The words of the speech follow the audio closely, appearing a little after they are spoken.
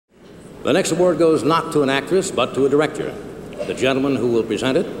The next award goes not to an actress, but to a director. The gentlemen who will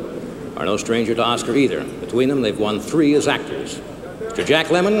present it are no stranger to Oscar either. Between them, they've won 3 as actors. Mr. Jack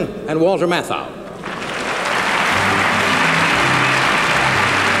Lemmon and Walter Matthau.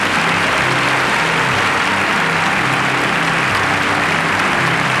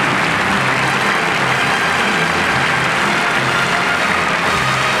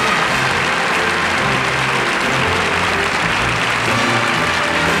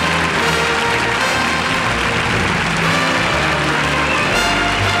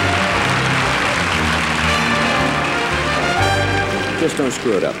 Just don't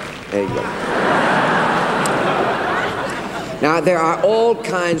screw it up. There you go. Now, there are all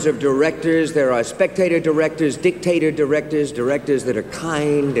kinds of directors. There are spectator directors, dictator directors, directors that are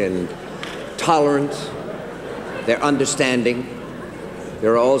kind and tolerant. They're understanding.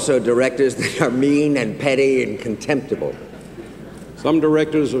 There are also directors that are mean and petty and contemptible. Some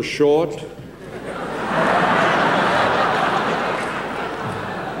directors are short.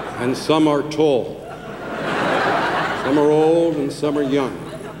 And some are tall. Some are old and some are young.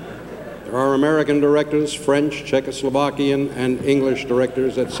 There are American directors, French, Czechoslovakian, and English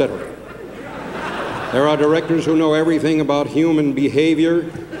directors, etc. There are directors who know everything about human behavior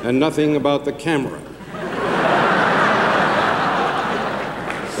and nothing about the camera.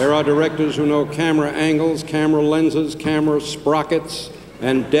 There are directors who know camera angles, camera lenses, camera sprockets,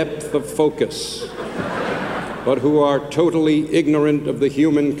 and depth of focus, but who are totally ignorant of the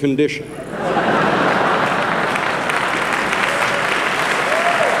human condition.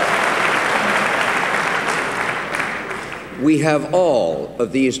 We have all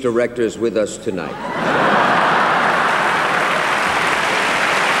of these directors with us tonight.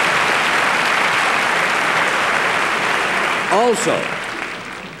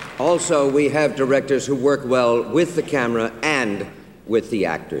 Also, we have directors who work well with the camera and with the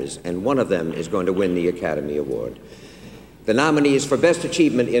actors, and one of them is going to win the Academy Award. The nominees for Best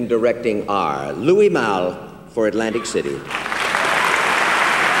Achievement in Directing are Louis Malle for Atlantic City,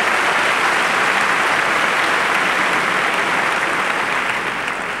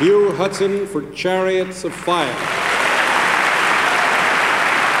 Hugh Hudson for Chariots of Fire.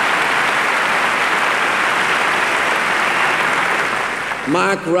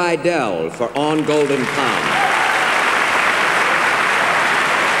 Mark Rydell for On Golden Pond,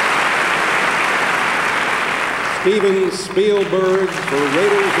 Steven Spielberg for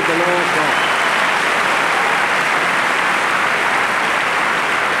Raiders of the Lost Ark.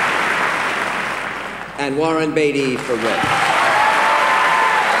 and Warren Beatty for Red.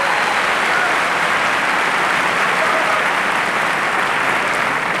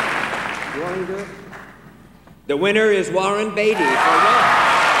 The winner is Warren Beatty for Red.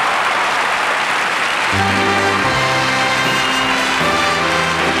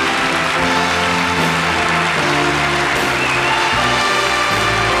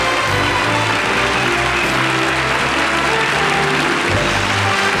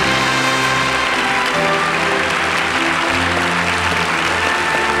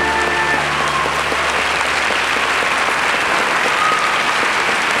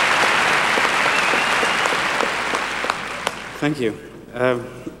 Thank you.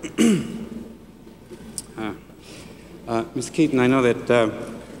 Ms. Keaton, I know that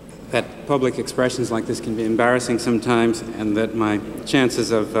that public expressions like this can be embarrassing sometimes, and that my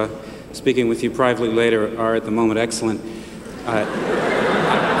chances of speaking with you privately later are at the moment excellent.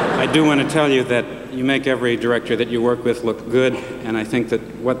 I do want to tell you that you make every director that you work with look good, and I think that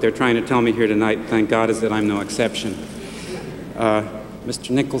what they're trying to tell me here tonight, thank God, is that I'm no exception. Mr.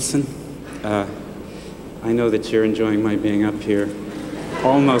 Nicholson, I know that you're enjoying my being up here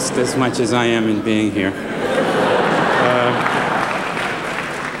almost as much as I am in being here.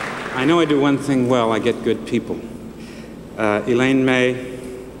 I know I do one thing well: I get good people. Elaine May,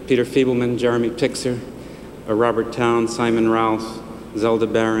 Peter Feebleman, Jeremy Tixer, Robert Town, Simon Rouse, Zelda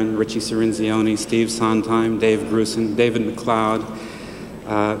Barron, Richie Cirinzioni, Steve Sondheim, Dave Grusin, David McLeod,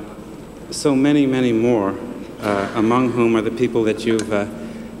 so many, many more, among whom are the people that you've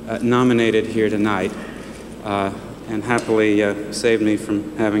nominated here tonight. And happily saved me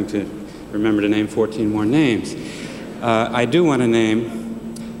from having to remember to name 14 more names. I do want to name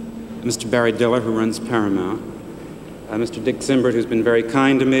Mr. Barry Diller, who runs Paramount, Mr. Dick Zimbert, who's been very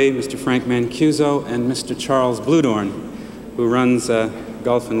kind to me, Mr. Frank Mancuso, and Mr. Charles Bludorn, who runs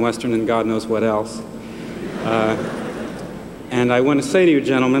Gulf and Western and God knows what else. And I want to say to you,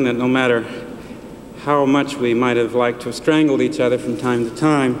 gentlemen, that no matter how much we might have liked to have strangled each other from time to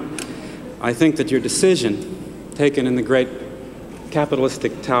time, I think that your decision, taken in the great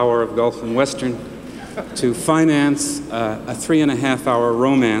capitalistic tower of Gulf and Western, to finance a 3.5-hour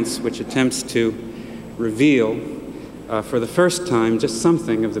romance which attempts to reveal for the first time just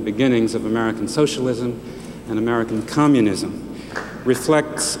something of the beginnings of American socialism and American communism,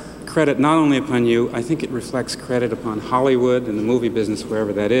 reflects credit not only upon you, I think it reflects credit upon Hollywood and the movie business,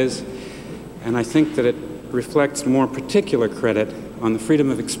 wherever that is, and I think that it reflects more particular credit on the freedom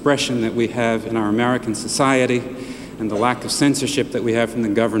of expression that we have in our American society and the lack of censorship that we have from the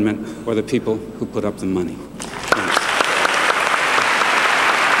government or the people who put up the money.